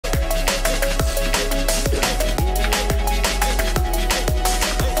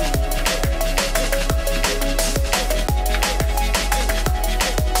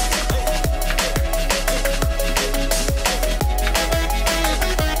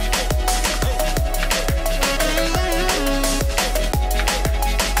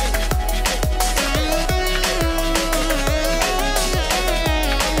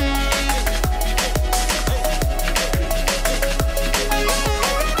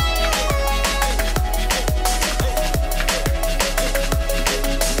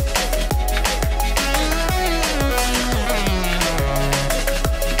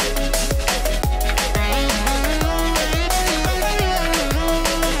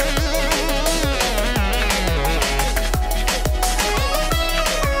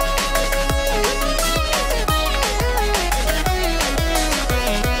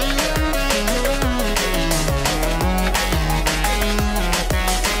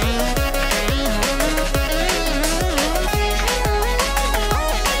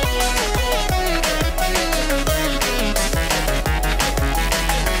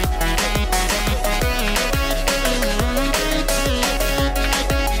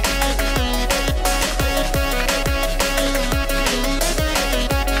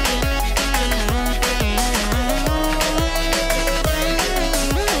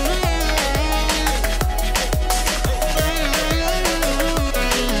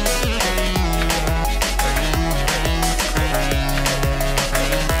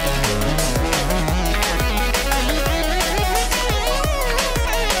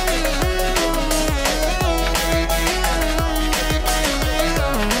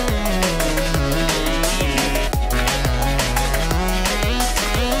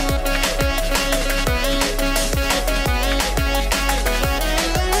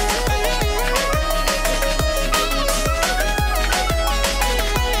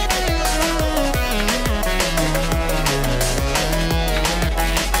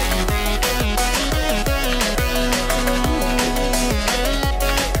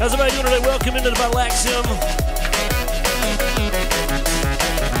presented by Laxum.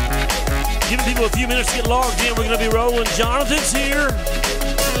 Giving people a few minutes to get logged in. We're going to be rolling. Jonathan's here.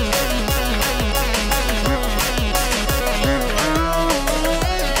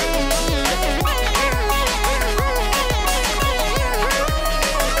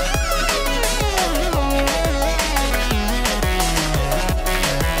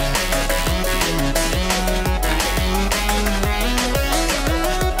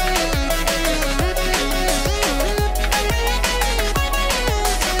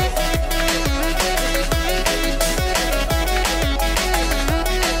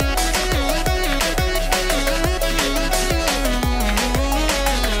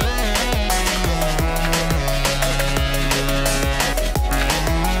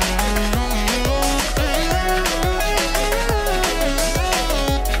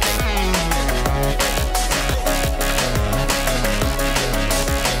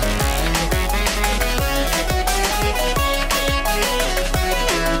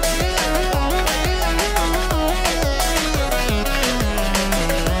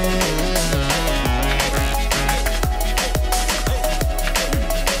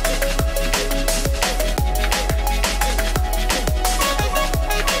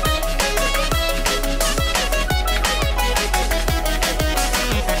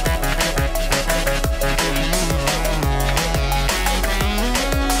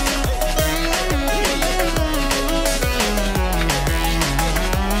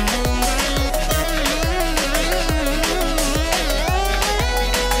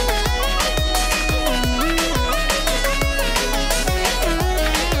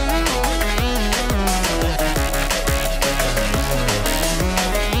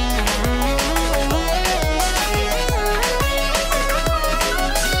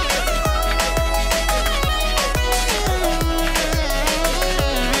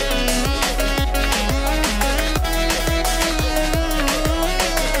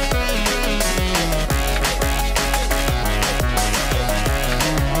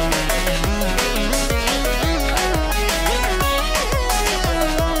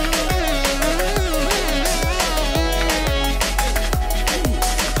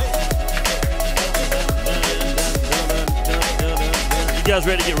 Guys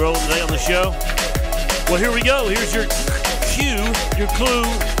ready to get rolling today on the show? Well, here we go. Here's your cue, your clue.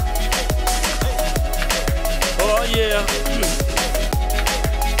 Oh, yeah.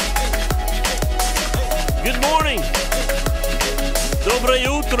 Good morning. Dobre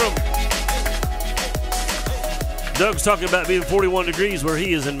utro. Doug's talking about being 41 degrees where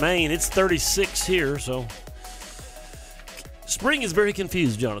he is in Maine. It's 36 here, so spring is very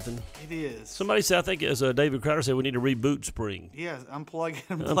confused, Jonathan. It is. Somebody said, I think as David Crowder said, we need to reboot spring. Yeah, plug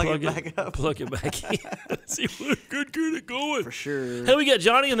it back up. Plug it back in. See what good it going. For sure. Hey, we got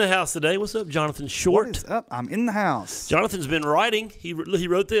Johnny in the house today. What's up, Jonathan Short? What is up? I'm in the house. Jonathan's been writing. He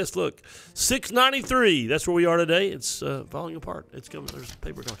wrote this. Look, 693. That's where we are today. It's falling apart. It's coming. There's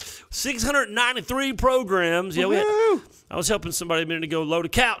paper coming. 693 programs. Yeah, I was helping somebody a minute ago load a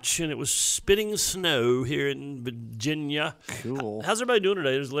couch, and it was spitting snow here in Virginia. Cool. How's everybody doing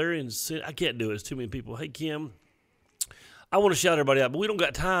today? There's Larry and Sid. I can't do it. There's too many people. Hey, Kim. I want to shout everybody out, but we don't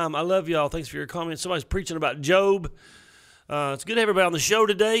got time. I love y'all. Thanks for your comments. Somebody's preaching about Job. It's good to have everybody on the show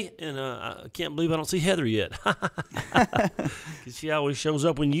today, and I can't believe I don't see Heather yet. Because she always shows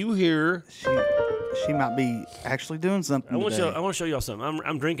up when you hear. She might be actually doing something I want to show y'all something.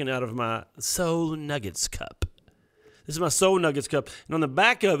 I'm drinking out of my Soul Nuggets cup. This is my Soul Nuggets cup. And on the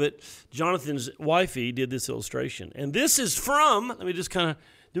back of it, Jonathan's wifey did this illustration. And this is from, let me just kind of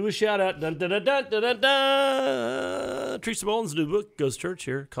do a shout out. Dun, dun, dun, dun, dun, dun, dun. Teresa Boland's new book goes to church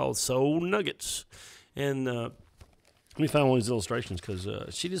here called Soul Nuggets. And let me find one of these illustrations because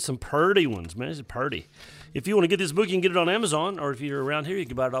she did some purdy ones, man. It's purdy. If you want to get this book, you can get it on Amazon. Or if you're around here, you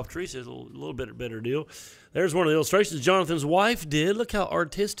can buy it off Teresa. It's a little bit better deal. There's one of the illustrations Jonathan's wife did. Look how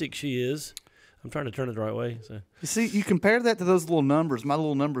artistic she is. I'm trying to turn it the right way. So. You see, you compare that to those little numbers. My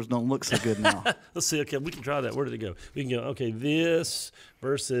little numbers don't look so good now. Let's see. Okay, we can try that. Where did it go? We can go, okay, this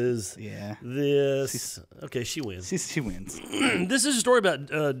versus this. Okay, she wins. She wins. This is a story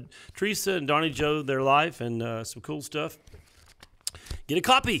about Teresa and Donnie Joe, their life, and some cool stuff. Get a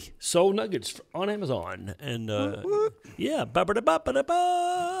copy, Soul Nuggets, on Amazon. And, yeah,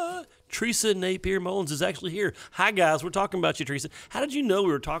 ba-ba-da-ba-ba-da-ba. Teresa Napier Mullins is actually here. Hi, guys. We're talking about you, Teresa. How did you know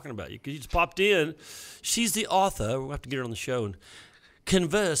we were talking about you? Because you just popped in. She's the author. We'll have to get her on the show and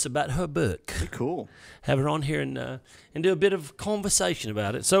converse about her book. Cool. Have her on here and do a bit of conversation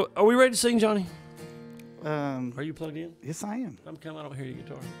about it. So, are we ready to sing, Johnny? Are you plugged in? Yes, I am. How come I don't hear your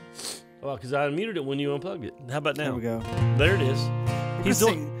guitar? Well, because I unmuted it when you unplugged it. How about now? There we go. There it is. He's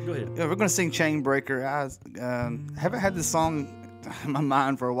doing. Go ahead. Yeah, we're going to sing Chain Breaker. I haven't had this song in my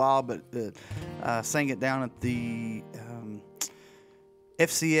mind for a while, but sang it down at the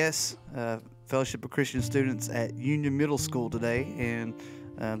FCS, Fellowship of Christian Students at Union Middle School today, and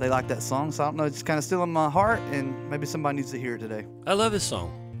they like that song, so I don't know, it's just kind of still in my heart, and maybe somebody needs to hear it today. I love this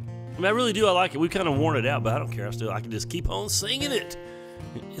song. I mean, I really do. I like it. We've kind of worn it out, but I don't care. I can just keep on singing it.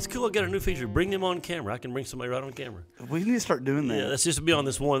 It's cool. I got a new feature. Bring them on camera. I can bring somebody right on camera. We need to start doing that. Yeah, that's just to be on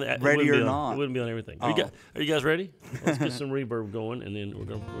this one. Ready or not. It wouldn't be on everything. Oh. Are you guys ready? Let's get some reverb going, and then we're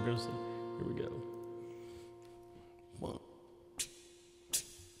gonna sing. Here we go. One.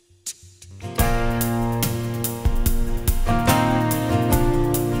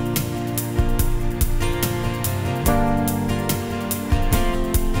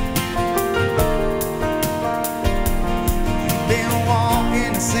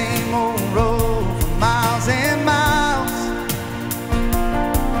 Same old road for miles and miles.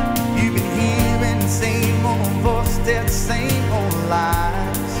 You've been hearing the same old voice, the same old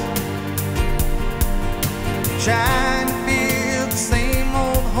lies. Trying to fill the same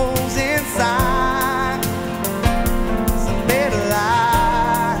old holes inside. It's a better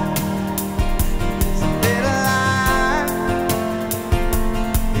life. It's a better life.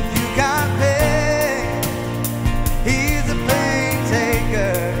 If you got pain, he's a pain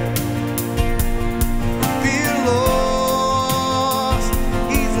taker.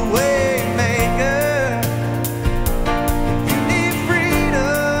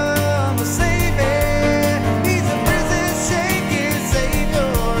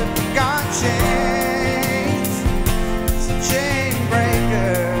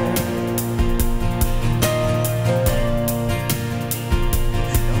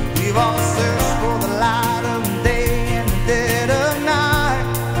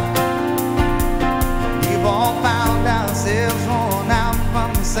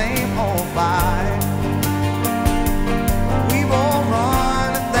 Same old fight. We've all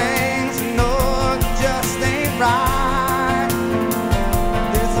run to things we know just ain't right.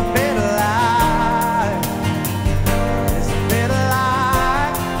 There's a better life. There's a better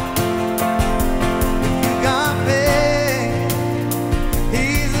life. If you got pain,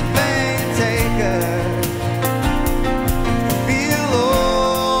 he's a pain taker. Feel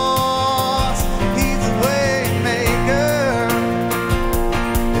lost, he's a way maker.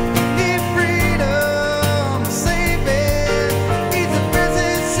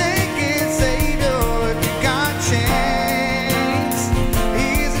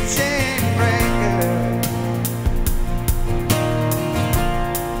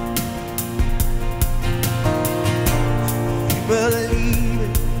 Believe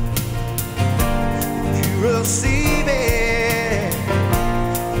it, if you receive it,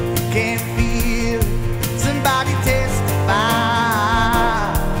 if you can't feel it, somebody testify.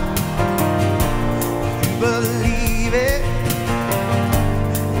 If you believe it,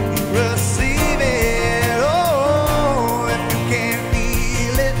 if you receive it, oh, if you can't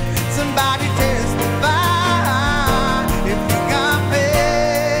feel it, somebody testify. If you got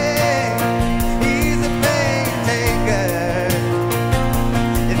pain, he's a pain taker.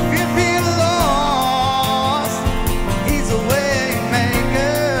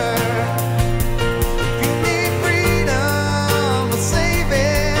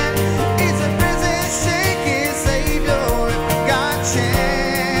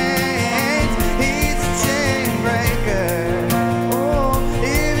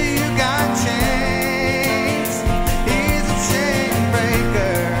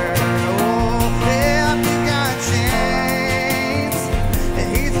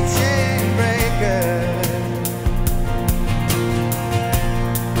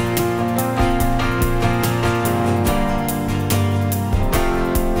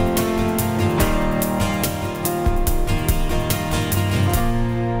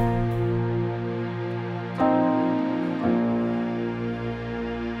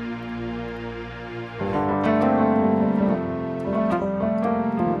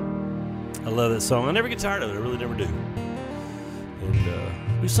 I love that song. I never get tired of it. I really never do.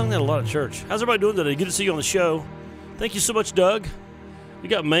 And we sung that a lot at church. How's everybody doing today? Good to see you on the show. Thank you so much, Doug. We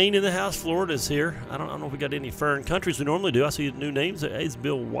got Maine in the house. Florida's here. I don't know if we got any foreign countries we normally do. I see new names. Hey, it's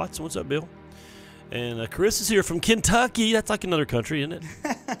Bill Watson. What's up, Bill? And Chris is here from Kentucky. That's like another country, isn't it?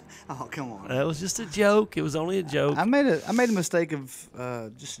 Oh, come on. That was just a joke. It was only a joke. I made a mistake of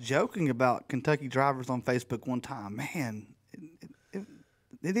just joking about Kentucky drivers on Facebook one time. Man,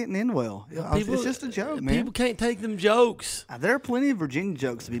 it didn't end well. It's just a joke, man. People can't take them jokes. There are plenty of Virginia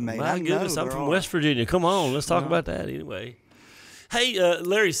jokes to be made. My goodness, I'm from West Virginia. Come on, let's talk about that anyway. Hey,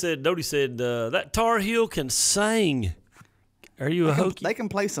 Larry said, Dodie said, that Tar Heel can sing. Are you a Hokie? They can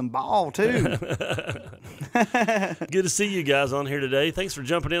play some ball, too. Good to see you guys on here today. Thanks for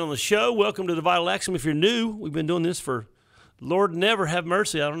jumping in on the show. Welcome to the Vital Axiom. If you're new, we've been doing this for, Lord never have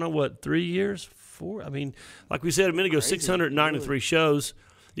mercy, I don't know what, 3 years? 4? I mean, like we said a minute ago, 693 shows.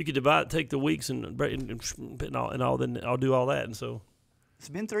 You could take the weeks and all, then I'll do all that. And so It's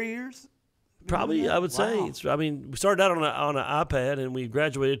been 3 years? probably, I would say. Wow. We started out on an iPad, and we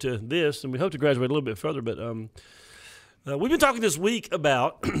graduated to this, and we hope to graduate a little bit further. But we've been talking this week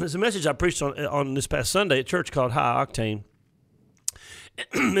about, there's a message I preached on this past Sunday at church called High Octane.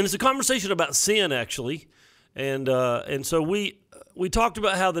 And it's a conversation about sin, actually. And so we talked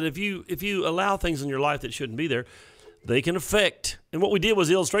about how that if you allow things in your life that shouldn't be there, they can affect. And what we did was,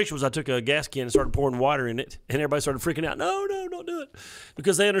 the illustration was, I took a gas can and started pouring water in it, and everybody started freaking out. No, don't do it.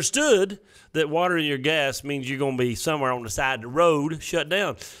 Because they understood that water in your gas means you're going to be somewhere on the side of the road shut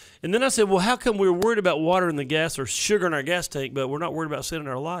down. And then I said, well, how come we're worried about water in the gas or sugar in our gas tank, but we're not worried about sin in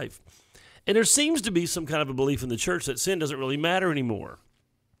our life? And there seems to be some kind of a belief in the church that sin doesn't really matter anymore.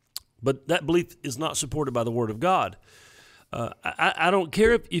 But that belief is not supported by the Word of God. I don't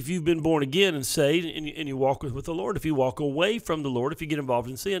care if you've been born again and saved and you walk with the Lord. If you walk away from the Lord, if you get involved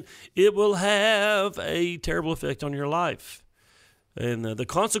in sin, it will have a terrible effect on your life. And the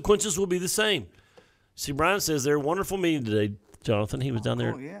consequences will be the same. See, Brian says they're a wonderful meeting today, Jonathan. He was down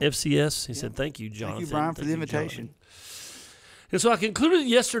there at FCS. He said, thank you, Jonathan. Thank you, Brian, for the invitation. And so I concluded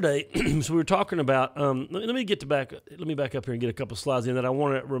yesterday, so we were talking about, let me back up here and get a couple slides in that I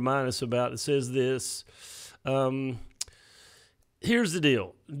want to remind us about. It says this, here's the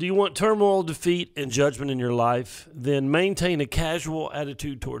deal. Do you want turmoil, defeat, and judgment in your life? Then maintain a casual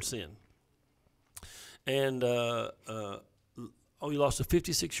attitude towards sin. And, you lost a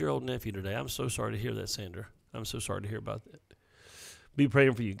 56-year-old nephew today. I'm so sorry to hear that, Sandra. I'm so sorry to hear about that. Be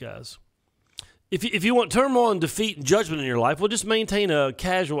praying for you guys. If you want turmoil and defeat and judgment in your life, well, just maintain a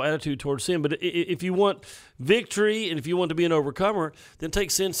casual attitude towards sin. But if you want victory and if you want to be an overcomer, then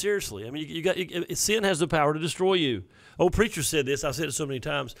take sin seriously. I mean, sin has the power to destroy you. Old preacher said this. I've said it so many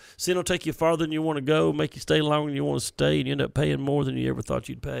times. Sin will take you farther than you want to go, make you stay longer than you want to stay, and you end up paying more than you ever thought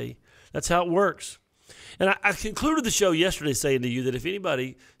you'd pay. That's how it works. And I concluded the show yesterday saying to you that if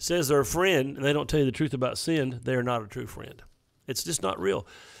anybody says they're a friend and they don't tell you the truth about sin, they're not a true friend. It's just not real.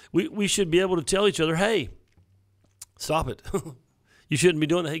 We should be able to tell each other, hey, stop it. You shouldn't be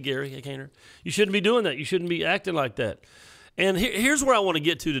doing that. Hey, Gary, hey, Kaner. You shouldn't be doing that. You shouldn't be acting like that. And here's where I want to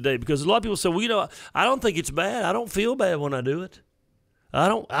get to today, because a lot of people say, well, I don't think it's bad. I don't feel bad when I do it. I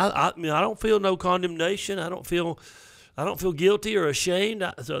don't feel no condemnation. I don't feel guilty or ashamed.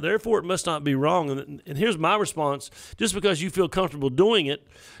 So therefore, it must not be wrong. And here's my response. Just because you feel comfortable doing it,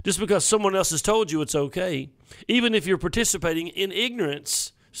 just because someone else has told you it's okay, even if you're participating in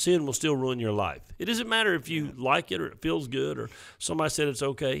ignorance, sin will still ruin your life. It doesn't matter if you like it or it feels good or somebody said it's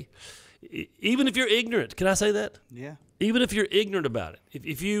okay. Even if you're ignorant, can I say that? Yeah. Even if you're ignorant about it.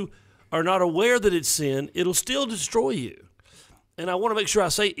 If you are not aware that it's sin, it'll still destroy you. And I want to make sure I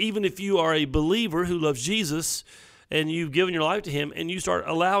say, even if you are a believer who loves Jesus and you've given your life to him and you start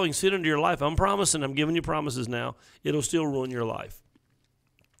allowing sin into your life, I'm giving you promises now, it'll still ruin your life.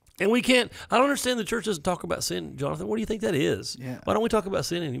 And I don't understand the church doesn't talk about sin, Jonathan. What do you think that is? Yeah. Why don't we talk about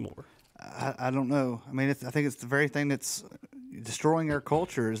sin anymore? I don't know. I mean, I think it's the very thing that's destroying our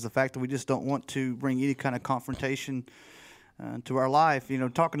culture is the fact that we just don't want to bring any kind of confrontation to our life.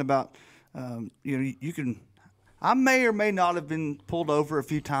 Talking about, I may or may not have been pulled over a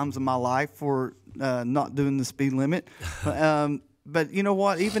few times in my life for not doing the speed limit. But you know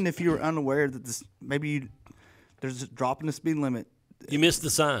what? Even if you're unaware that there's a drop in the speed limit. You missed the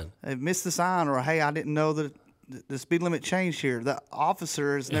sign. I missed the sign, or hey, I didn't know that the speed limit changed here. The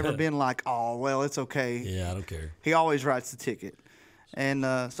officer has never been like, oh, well, it's okay. Yeah, I don't care. He always writes the ticket. And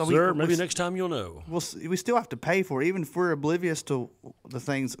so Sir, maybe next time you'll know. We still have to pay for it. Even if we're oblivious to the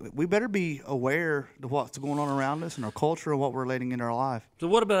things, we better be aware of what's going on around us and our culture and what we're letting into our life. So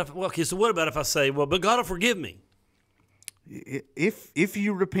what about if I say, well, but God will forgive me? If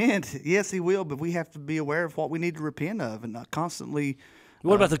you repent, yes, he will, but we have to be aware of what we need to repent of and not constantly.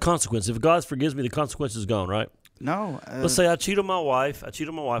 What about the consequence? If God forgives me, the consequence is gone, right? No. Let's say I cheat on my wife. I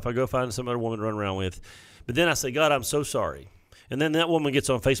go find some other woman to run around with. But then I say, God, I'm so sorry. And then that woman gets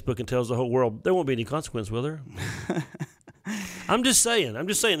on Facebook and tells the whole world, there won't be any consequence, will there? I'm just saying.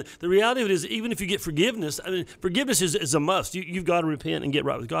 The reality of it is, even if you get forgiveness, forgiveness is a must. You've got to repent and get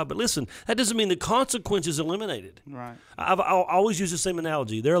right with God. But listen, that doesn't mean the consequence is eliminated. Right. I'll always use the same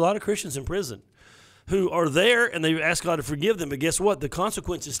analogy. There are a lot of Christians in prison. who are there and they ask God to forgive them, but guess what? The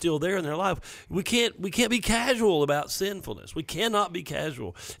consequence is still there in their life. We can't be casual about sinfulness. We cannot be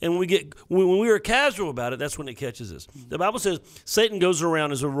casual. And when we are casual about it, that's when it catches us. The Bible says Satan goes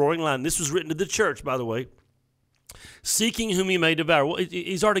around as a roaring lion. This was written to the church, by the way. Seeking whom he may devour. Well,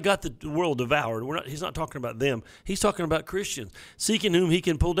 he's already got the world devoured. He's not talking about them. He's talking about Christians. Seeking whom he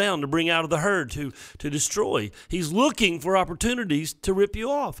can pull down to bring out of the herd to destroy. He's looking for opportunities to rip you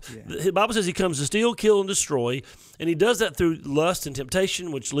off. Yeah. The Bible says he comes to steal, kill, and destroy, and he does that through lust and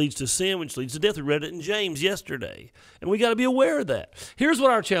temptation, which leads to sin, which leads to death. We read it in James yesterday, and we got to be aware of that. Here's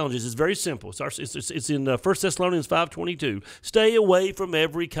what our challenge is. It's very simple. It's in 1 Thessalonians 5:22. Stay away from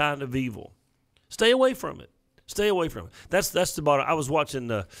every kind of evil. Stay away from it. Stay away from it. That's the bottom. I was watching.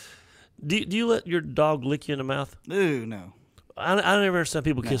 Do you let your dog lick you in the mouth? Ooh, no. I never understand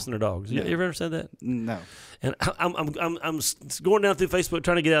people kissing their dogs. You ever understand that? No. And I'm going down through Facebook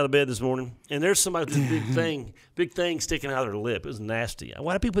trying to get out of bed this morning, and there's somebody with this big thing sticking out of their lip. It was nasty.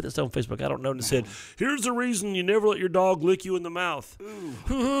 Why do people put this on Facebook? I don't know. And it said, "Here's the reason you never let your dog lick you in the mouth."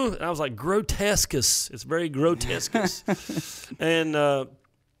 And I was like, grotescus. It's very grotescus. and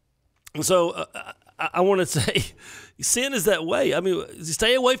so. I want to say sin is that way. I mean,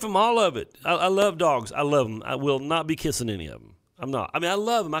 stay away from all of it. I love dogs. I love them. I will not be kissing any of them. I'm not. I mean, I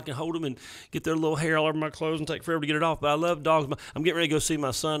love them. I can hold them and get their little hair all over my clothes and take forever to get it off. But I love dogs. I'm getting ready to go see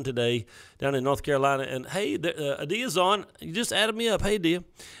my son today down in North Carolina. And, hey, Adia's on. You just added me up. Hey, Adia.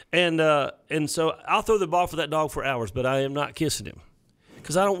 And so I'll throw the ball for that dog for hours, but I am not kissing him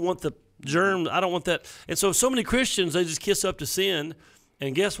because I don't want the germ. I don't want that. And so many Christians, they just kiss up to sin.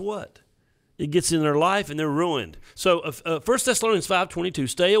 And guess what? It gets in their life and they're ruined. So 1 Thessalonians 5:22,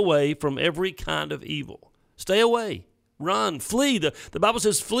 stay away from every kind of evil. Stay away. Run. Flee. The Bible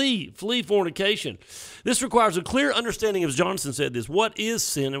says flee. Flee fornication. This requires a clear understanding, as Jonathan said this, what is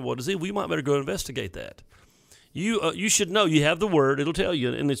sin and what is evil. We might better go investigate that. You should know. You have the Word. It'll tell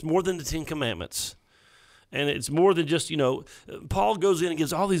you. And it's more than the 10 Commandments. And it's more than just, Paul goes in and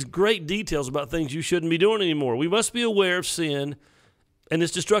gives all these great details about things you shouldn't be doing anymore. We must be aware of sin and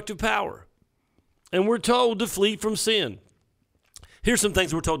its destructive power. And we're told to flee from sin. Here's some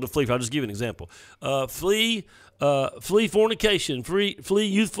things we're told to flee from. I'll just give you an example. Flee fornication, flee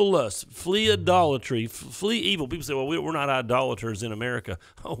youthful lust, flee idolatry, flee evil. People say, well, we're not idolaters in America.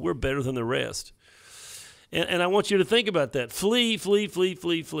 Oh, we're better than the rest. And I want you to think about that. Flee, flee, flee,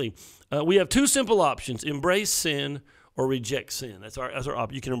 flee, flee. We have two simple options: embrace sin or reject sin. That's our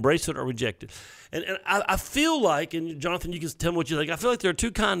option. You can embrace it or reject it. And I feel like, and Jonathan, you can tell me what you think. I feel like there are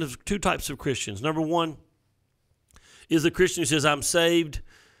two types of Christians. Number one is the Christian who says, I'm saved,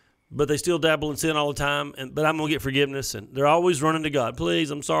 but they still dabble in sin all the time, but I'm going to get forgiveness, and they're always running to God.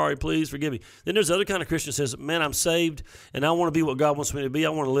 Please, I'm sorry, please forgive me. Then there's the other kind of Christian who says, man, I'm saved, and I want to be what God wants me to be. I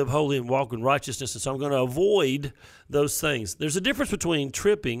want to live holy and walk in righteousness, and so I'm going to avoid those things. There's a difference between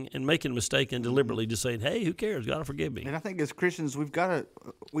tripping and making a mistake and deliberately just saying, hey, who cares? God will forgive me. And I think as Christians,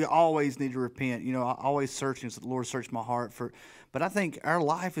 we always need to repent. I always searching, so the Lord search my heart for. But I think our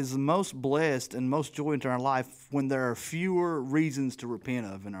life is the most blessed and most joy into our life when there are fewer reasons to repent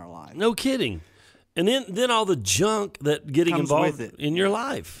of in our life. No kidding. And then all the junk that getting Comes involved with it. in your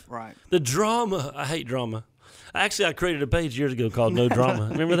life. Right. The drama. I hate drama. Actually, I created a page years ago called No Drama.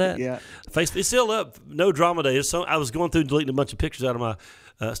 Remember that? Yeah. Facebook. It's still up. No Drama Day. I was going through deleting a bunch of pictures out of my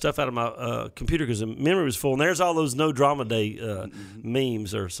stuff out of my computer because the memory was full. And there's all those No Drama Day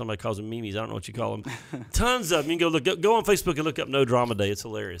memes, or somebody calls them memes. I don't know what you call them. Tons of them. You can go on Facebook and look up No Drama Day. It's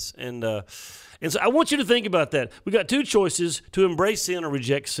hilarious. And so I want you to think about that. We got two choices: to embrace sin or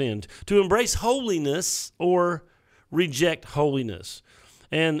reject sin. To embrace holiness or reject holiness.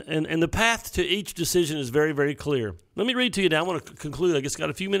 And the path to each decision is very, very clear. Let me read to you now. I want to conclude. I guess got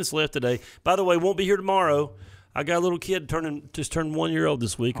a few minutes left today. By the way, won't be here tomorrow. I got a little kid just turned 1 year old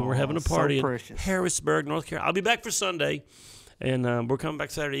this week, and we're having a party in Harrisburg, North Carolina. I'll be back for Sunday, and we're coming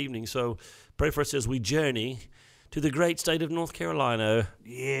back Saturday evening. So pray for us as we journey to the great state of North Carolina.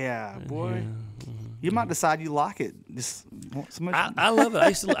 Yeah, boy. Yeah. You might decide you like it. Just want so much. I love it.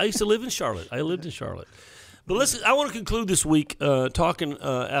 I used to live in Charlotte. I lived in Charlotte. But I want to conclude this week talking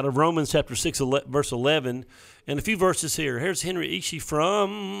out of Romans chapter 6, verse 11, and a few verses here. Here's Henry Ishii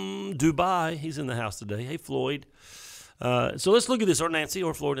from Dubai. He's in the house today. Hey, Floyd. So let's look at this, or Nancy,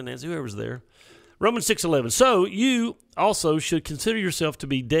 or Floyd and Nancy, whoever's there. Romans 6:11. So you also should consider yourself to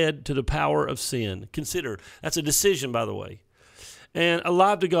be dead to the power of sin. Consider. That's a decision, by the way. And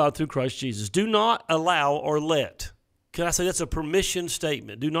alive to God through Christ Jesus. Do not allow or let. Can I say that's a permission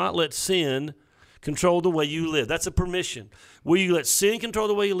statement? Do not let sin control the way you live. That's a permission. Will you let sin control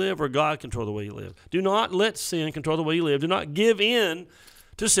the way you live, or God control the way you live? Do not let sin control the way you live. Do not give in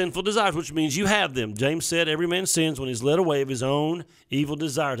to sinful desires, which means you have them. James said every man sins when he's led away of his own evil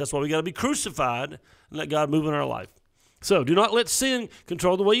desires. That's why we got to be crucified and let God move in our life. So do not let sin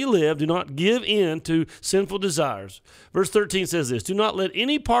control the way you live. Do not give in to sinful desires. Verse 13 says this, do not let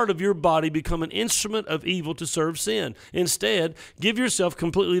any part of your body become an instrument of evil to serve sin. Instead, give yourself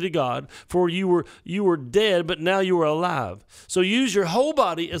completely to God, for you were dead, but now you are alive. So use your whole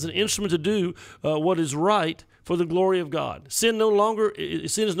body as an instrument to do what is right for the glory of God. Sin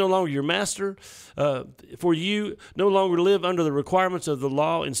is no longer your master. For you no longer live under the requirements of the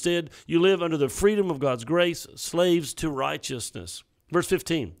law. Instead, you live under the freedom of God's grace, slaves to righteousness. Verse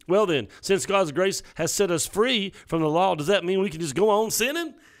 15. Well then, since God's grace has set us free from the law, does that mean we can just go on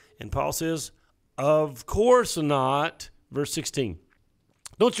sinning? And Paul says, of course not. Verse 16.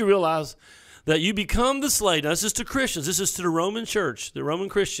 Don't you realize that you become the slave? Now, this is to Christians. This is to the Roman church, the Roman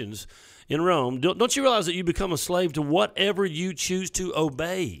Christians in Rome. Don't you realize that you become a slave to whatever you choose to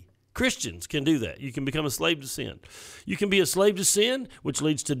obey? Christians can do that. You can become a slave to sin. You can be a slave to sin, which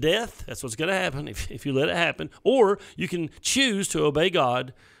leads to death. That's what's going to happen if you let it happen. Or you can choose to obey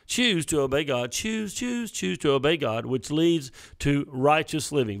God, choose to obey God, choose to obey God, which leads to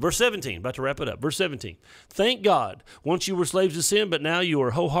righteous living. Verse 17, about to wrap it up. Verse 17, thank God, once you were slaves to sin, but now you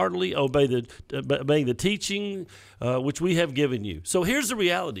are wholeheartedly obeying the teaching which we have given you. So here's the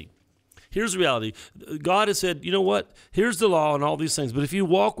reality. Here's the reality. God has said, you know what? Here's the law and all these things. But if you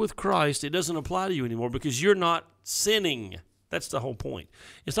walk with Christ, it doesn't apply to you anymore because you're not sinning. That's the whole point.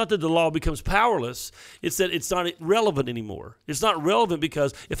 It's not that the law becomes powerless. It's that it's not relevant anymore. It's not relevant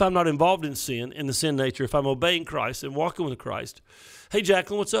because if I'm not involved in sin, in the sin nature, if I'm obeying Christ and walking with Christ. Hey,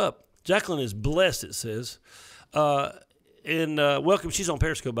 Jacqueline, what's up? Jacqueline is blessed, it says. And welcome. She's on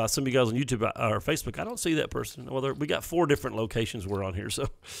Periscope by some of you guys on YouTube or Facebook. I don't see that person. Well, we got 4 different locations we're on here.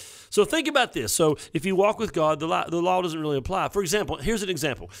 So think about this. So if you walk with God, the law doesn't really apply. For example, here's an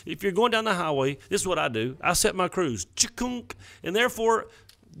example. If you're going down the highway, this is what I do. I set my cruise. And therefore,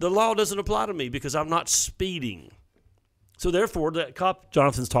 the law doesn't apply to me because I'm not speeding. So therefore, that cop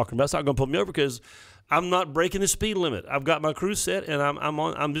Jonathan's talking about is not going to pull me over because I'm not breaking the speed limit. I've got my cruise set, and I'm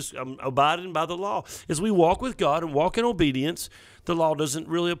abiding by the law. As we walk with God and walk in obedience, the law doesn't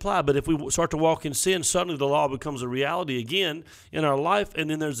really apply. But if we start to walk in sin, suddenly the law becomes a reality again in our life, and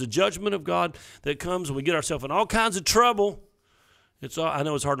then there's the judgment of God that comes, and we get ourselves in all kinds of trouble. I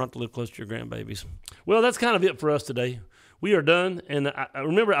know it's hard not to live close to your grandbabies. Well, that's kind of it for us today. We are done, and I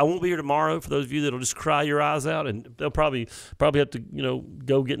remember I won't be here tomorrow. For those of you that'll just cry your eyes out, and they'll probably have to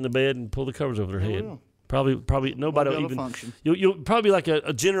go get in the bed and pull the covers over their head. Probably nobody will even function. You'll probably like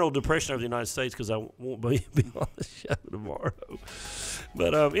a general depression over the United States because I won't be on the show tomorrow.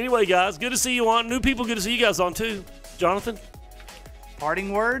 But anyway, guys, good to see you on. New people, good to see you guys on too. Jonathan,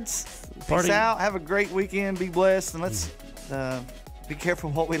 parting words. Peace out. Have a great weekend. Be blessed, and let's. Be careful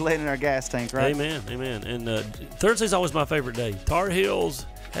what we let in our gas tank, right? Amen, amen. And Thursday's always my favorite day. Tar Heels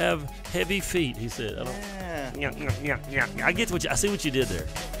have heavy feet, he said. I get I see what you did there.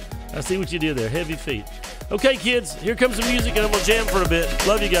 I see what you did there. Heavy feet. Okay, kids, here comes the music, and I'm going to jam for a bit.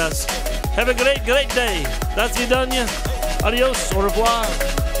 Love you guys. Have a great, great day. That's vidania. Adios. Au revoir.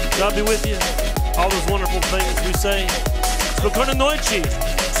 God be with you. All those wonderful things we say. Spokojnej noci.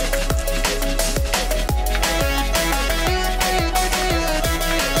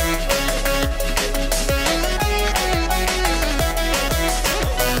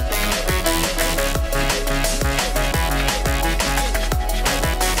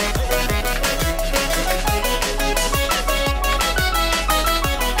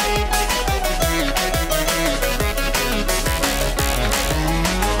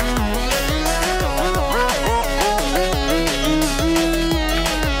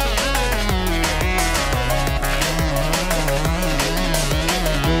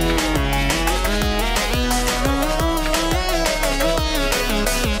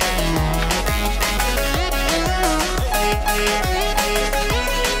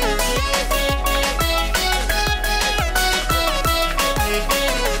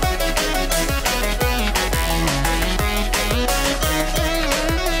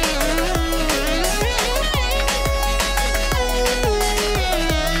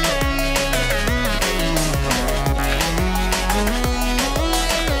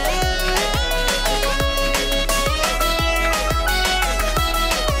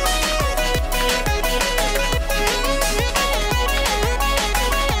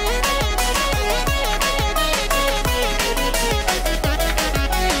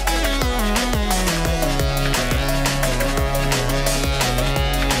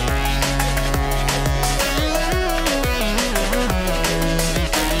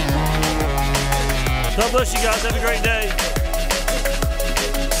 God bless you guys. Have a great day.